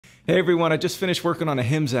Hey everyone, I just finished working on a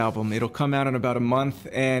hymns album. It'll come out in about a month,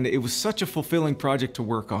 and it was such a fulfilling project to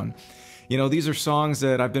work on. You know, these are songs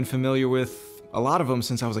that I've been familiar with, a lot of them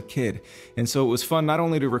since I was a kid. And so it was fun not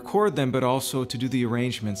only to record them, but also to do the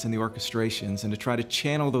arrangements and the orchestrations and to try to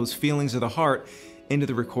channel those feelings of the heart into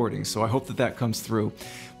the recording. So I hope that that comes through.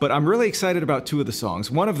 But I'm really excited about two of the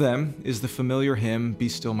songs. One of them is the familiar hymn, Be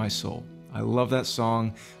Still My Soul. I love that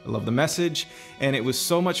song, I love the message, and it was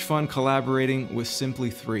so much fun collaborating with Simply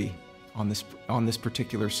 3 on this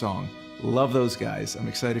particular song. Love those guys. I'm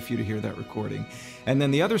excited for you to hear that recording. And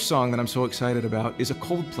then the other song that I'm so excited about is a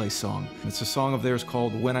Coldplay song. It's a song of theirs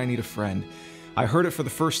called When I Need a Friend. I heard it for the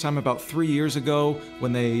first time about 3 years ago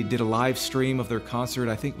when they did a live stream of their concert,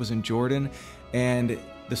 I think it was in Jordan, and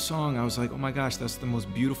the song, I was like, oh my gosh, that's the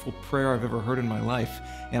most beautiful prayer I've ever heard in my life.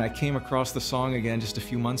 And I came across the song again just a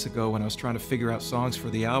few months ago when I was trying to figure out songs for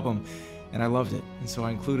the album, and I loved it. And so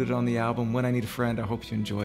I included it on the album, When I Need a Friend. I hope you enjoy it.